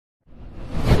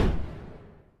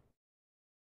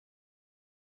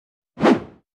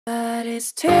But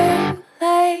it's too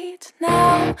late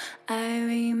now. I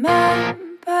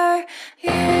remember you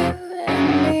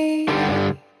and me,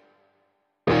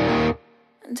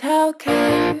 and how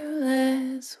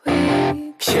careless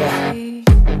we could be.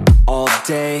 All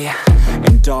day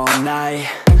and all night,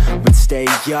 we'd stay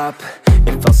up,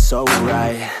 it felt so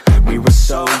right. We were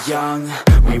so young,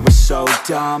 we were so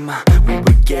dumb. We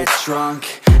would get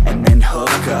drunk and then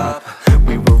hook up.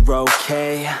 We were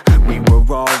okay, we were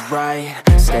alright,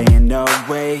 staying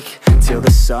awake till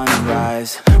the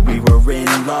sunrise. We were in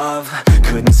love,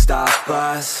 couldn't stop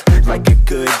us, like a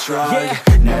good drug,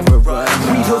 never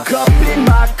enough. We'd hook up in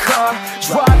my car,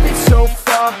 drive it so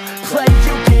far, play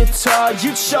your guitar,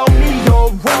 you'd show me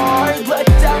your art. Let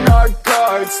down our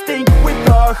guards, think with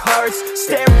our hearts,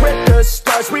 stare at the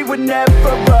stars. We were never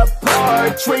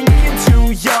apart, drinking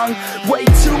too young, way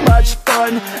too much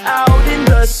fun, out in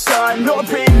the sun,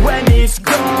 open when it's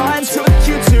gone. Took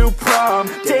you to prom,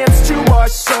 dance to our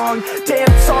song,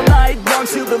 dance all night long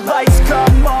till the lights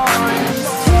come on.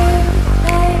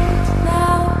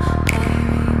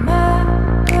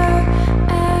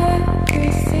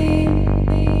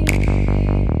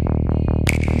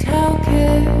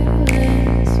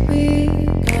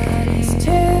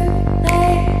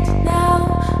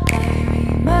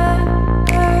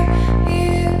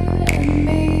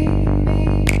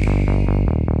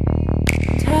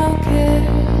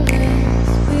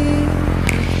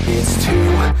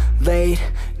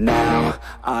 Now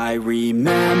I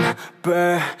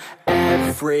remember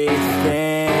everything,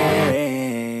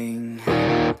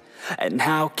 and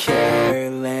how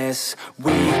careless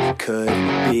we could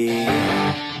be,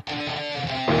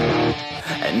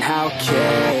 and how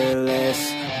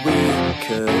careless we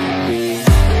could be,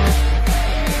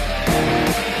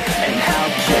 and how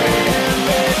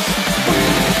careless we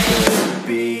could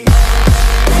be.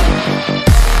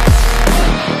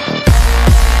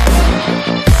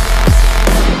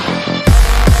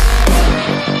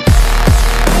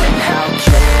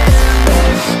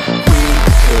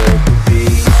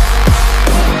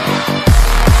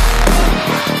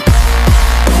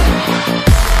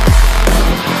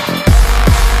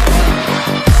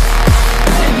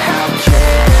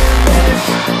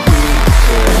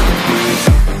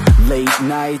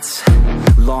 Nights,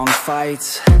 long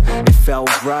fights, it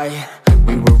felt right,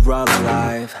 we were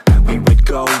alive. We would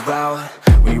go out,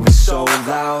 we were so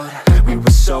loud, we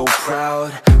were so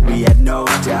proud, we had no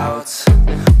doubts.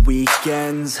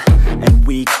 Weekends and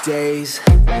weekdays,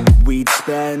 we'd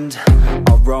spend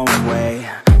our own way.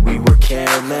 We were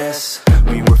careless,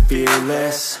 we were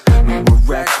fearless, we were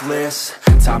reckless,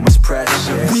 time was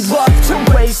precious. We loved to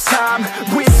waste time,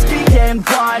 whiskey and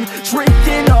wine,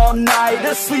 drinking all night,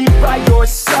 asleep by your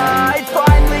side.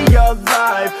 Finally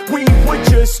alive, we would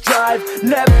just drive,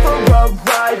 never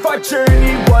arrive. Our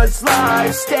journey was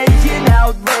live, staying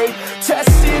out late,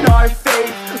 testing our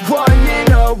fate,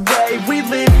 running away. We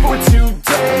live for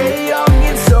today, young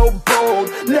and so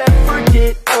bold, never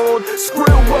get old.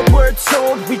 Screw what we're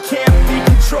told, we can't be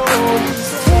controlled.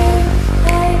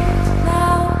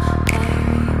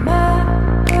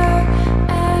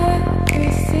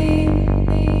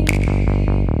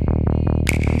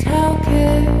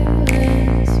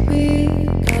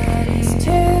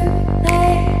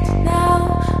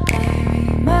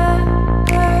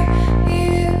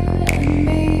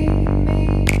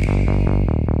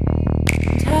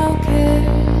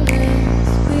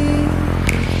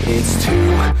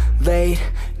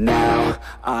 Now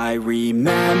I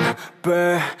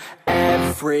remember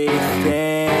everything,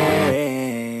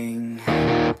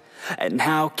 and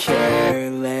how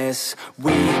careless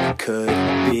we could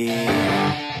be,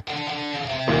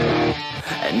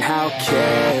 and how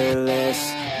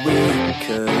careless we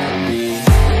could be,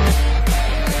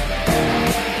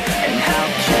 and how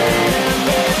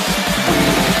careless we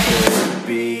could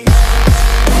be.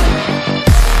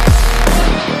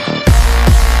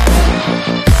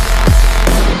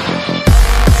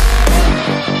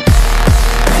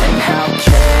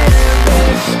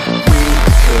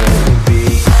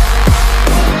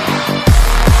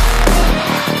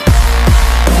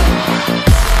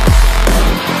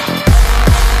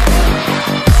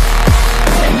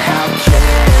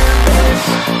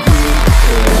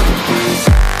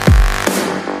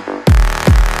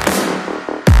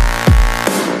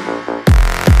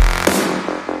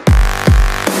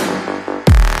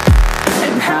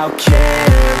 How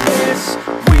careless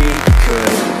we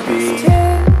could be. It's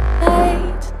too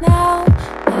late now,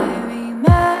 I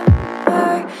remember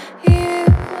you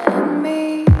and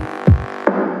me,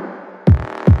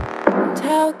 and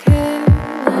how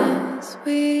careless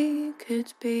we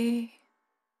could be.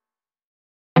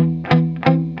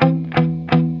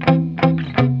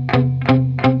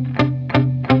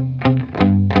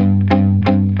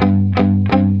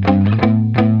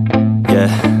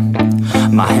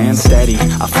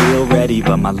 feel ready,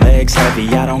 but my legs heavy,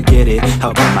 I don't get it.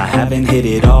 How come I haven't hit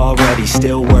it already?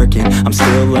 Still working, I'm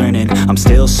still learning, I'm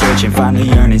still searching, finally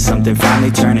earning something,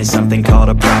 finally turning something called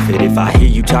a profit. If I hear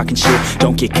you talking shit,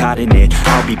 don't get caught in it.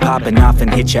 I'll be popping off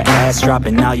and hit your ass,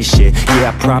 dropping all your shit.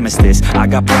 Yeah, I promise this, I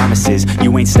got promises,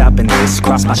 you ain't stopping this.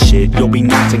 Cross my shit, you'll be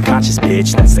knocked unconscious,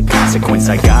 bitch. That's the consequence,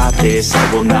 I got this,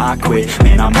 I will not quit.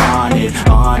 Man, I'm on it,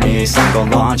 honest, I'm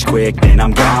gon' launch quick, then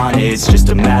I'm gone. It's just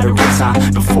a matter of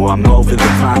time before I'm over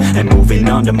the climb and moving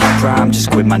under my prime.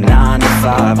 Just quit my 9 to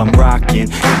 5, I'm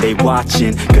rocking, and they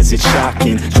watching, cause it's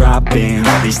shocking. Dropping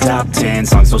all these top 10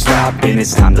 songs, no stopping.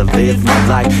 It's time to live my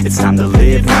life, it's time to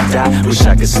live, not die. Wish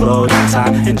I could slow down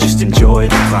time and just enjoy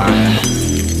the climb.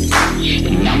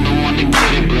 And I'm the one to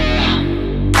get it, bro.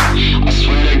 I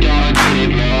swear to God I get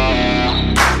it,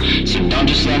 bro. So don't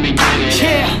just let me get it.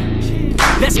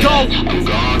 Yeah, let's go. I'm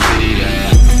gon' get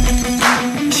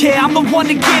it, yeah, I'm the one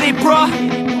to get it, bro.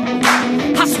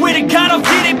 I swear to God I'll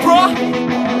get it, bro.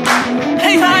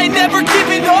 Hey, I ain't never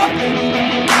giving up.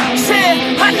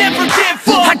 Yeah, I never give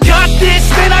up. I got this,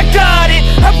 man, I got it.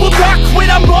 I will not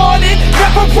quit, I'm on it.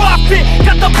 Never off it.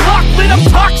 Got the block lit, I'm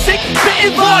toxic.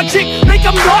 Spitting logic, make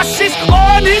them nauseous.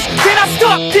 Honest, can I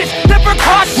stop this? Never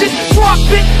cautious, drop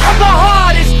it. I'm the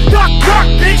hardest. Knock, knock,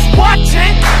 bitch, watch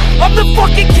it. I'm the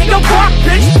fucking king of rock,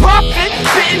 bitch. Profit,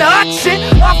 spitting hot shit.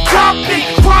 Off topic,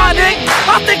 chronic.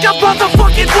 I think I'm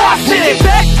motherfucking lost it. Making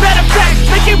back, matter of fact,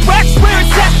 making racks where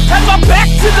it's at. Have my back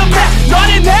to the mat, not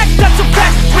an act, that's a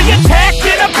fact. We attack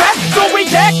in a back, so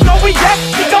react, no react.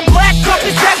 Think I'm black, off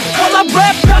his back, while I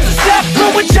rap, not to step.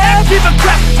 Throw a jab, give a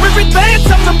crap. We're advanced,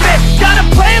 I'm the man. Got a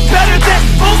plan better than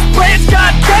most brands.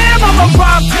 Goddamn, I'ma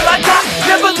rhyme till I die.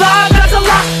 Never lie, that's a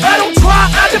lie. I don't try,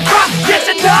 I defy. Get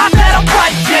to nod, that I'm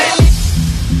right, yeah.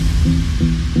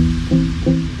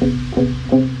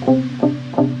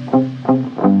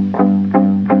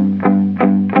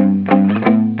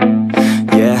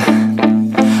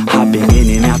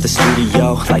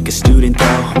 Like a student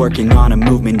though, working on a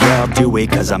movement, yeah, I'll do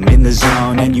it cause I'm in the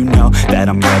zone. And you know that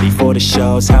I'm ready for the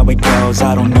shows. How it goes,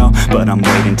 I don't know, but I'm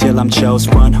waiting till I'm chose.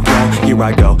 Run, roll, here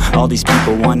I go. All these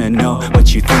people wanna know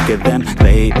what you think of them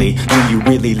lately. Do you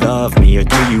really love me or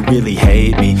do you really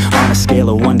hate me? On a scale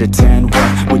of 1 to 10,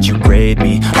 what would you grade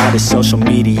me? All this social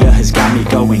media has got me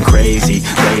going crazy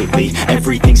lately.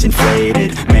 Everything's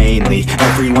inflated, mainly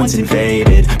everyone's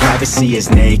invaded. Privacy is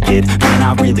naked, man,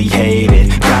 I really hate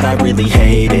it. God, I really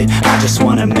hate it. I just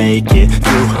wanna make it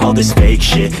through all this fake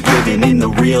shit. Living in the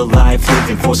real life,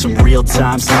 living for some real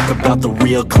times. Talk about the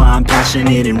real climb,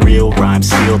 passionate in real rhymes.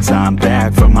 Steal time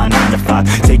back from my 9 to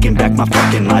 5, taking back my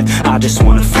fucking life. I just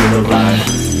wanna feel alive.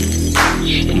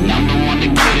 and I'm the one to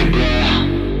get it, bro.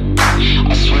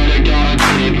 I swear to God I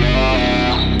get it,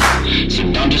 bro. So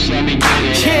don't just let me get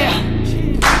it. Yeah,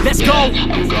 let's go.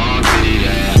 I'm gon' get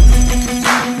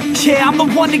it, yeah, I'm the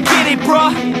one to get it,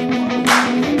 bro.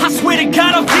 I swear to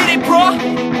God I'll get it, bro.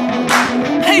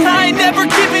 Hey, I ain't never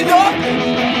giving up.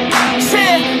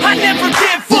 Yeah, I never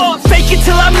give up. Fake it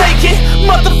till I make it.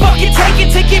 Motherfucking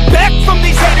take it back from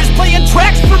these haters. Playing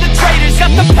tracks for the traitors.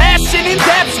 Got the passion in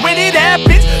depths when it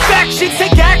happens. Factions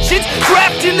take actions,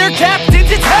 drafting their captains.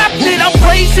 It's happening, I'm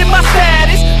raising my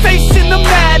status. Facing the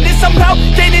madness, I'm out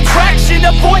gaining traction.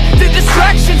 Avoid the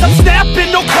distractions, I'm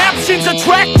snapping, no captions.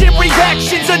 Attracting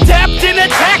reactions, adapting,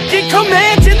 attacking,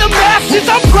 commanding the masses.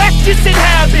 I'm practicing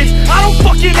habits, I don't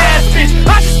fucking ask bitch.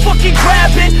 I just fucking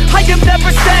grab it, I am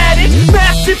never static.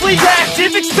 Massively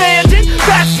active, expanding,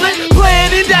 backslid,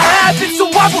 planning to have it. So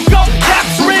I will go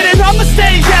capture it and I'ma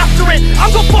stay after it.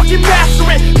 I'm gonna fucking master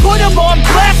it, put them on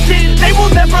blast it. They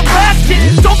will never last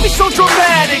it, don't be so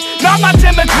dramatic. Not my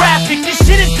demographic, this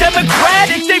shit is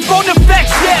democratic. They phone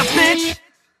effects, yeah bitch.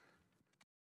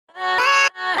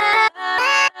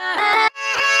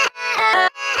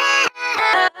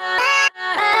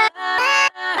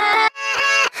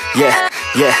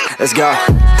 Yeah, let's go.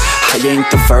 I ain't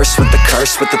the first with the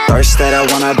curse, with the thirst that I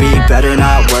wanna be better,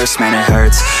 not worse, man it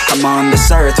hurts. I'm on this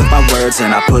earth with my words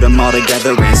and I put them all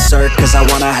together, insert, cause I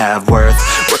wanna have worth.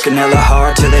 Working hella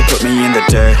hard till they put me in the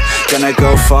dirt. Gonna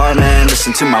go far, man,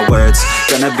 listen to my words.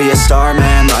 Gonna be a star,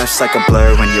 man, life's like a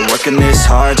blur. When you're working this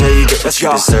hard, yeah, you get what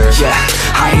you deserve. Yeah,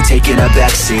 I ain't taking a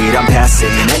backseat, I'm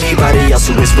passing anybody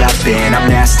else who is rapping. I'm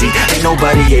nasty, ain't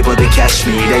nobody able to catch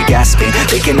me. They gasping,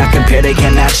 they cannot compare, they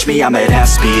can't match me. I'm at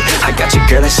half speed, I got your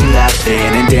girl and she laughing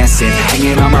and dancing,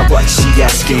 hanging on my butt, she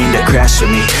asking to crash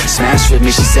with me, smash with me,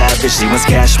 she savage, she wants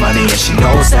cash money, and she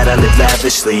knows that I live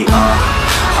lavishly.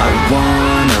 I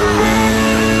wanna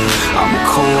live, I I'm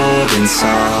cold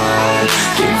inside.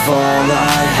 Give all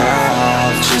I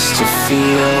have just to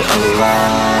feel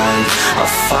alive. I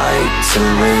fight to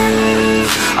live,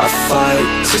 I fight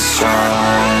to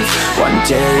strive. One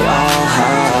day I'll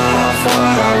have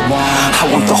what I want. I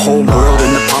want the whole world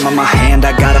in the palm of my hand.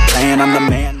 I got a plan, I'm the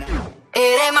man.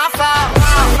 It ain't my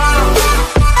fault.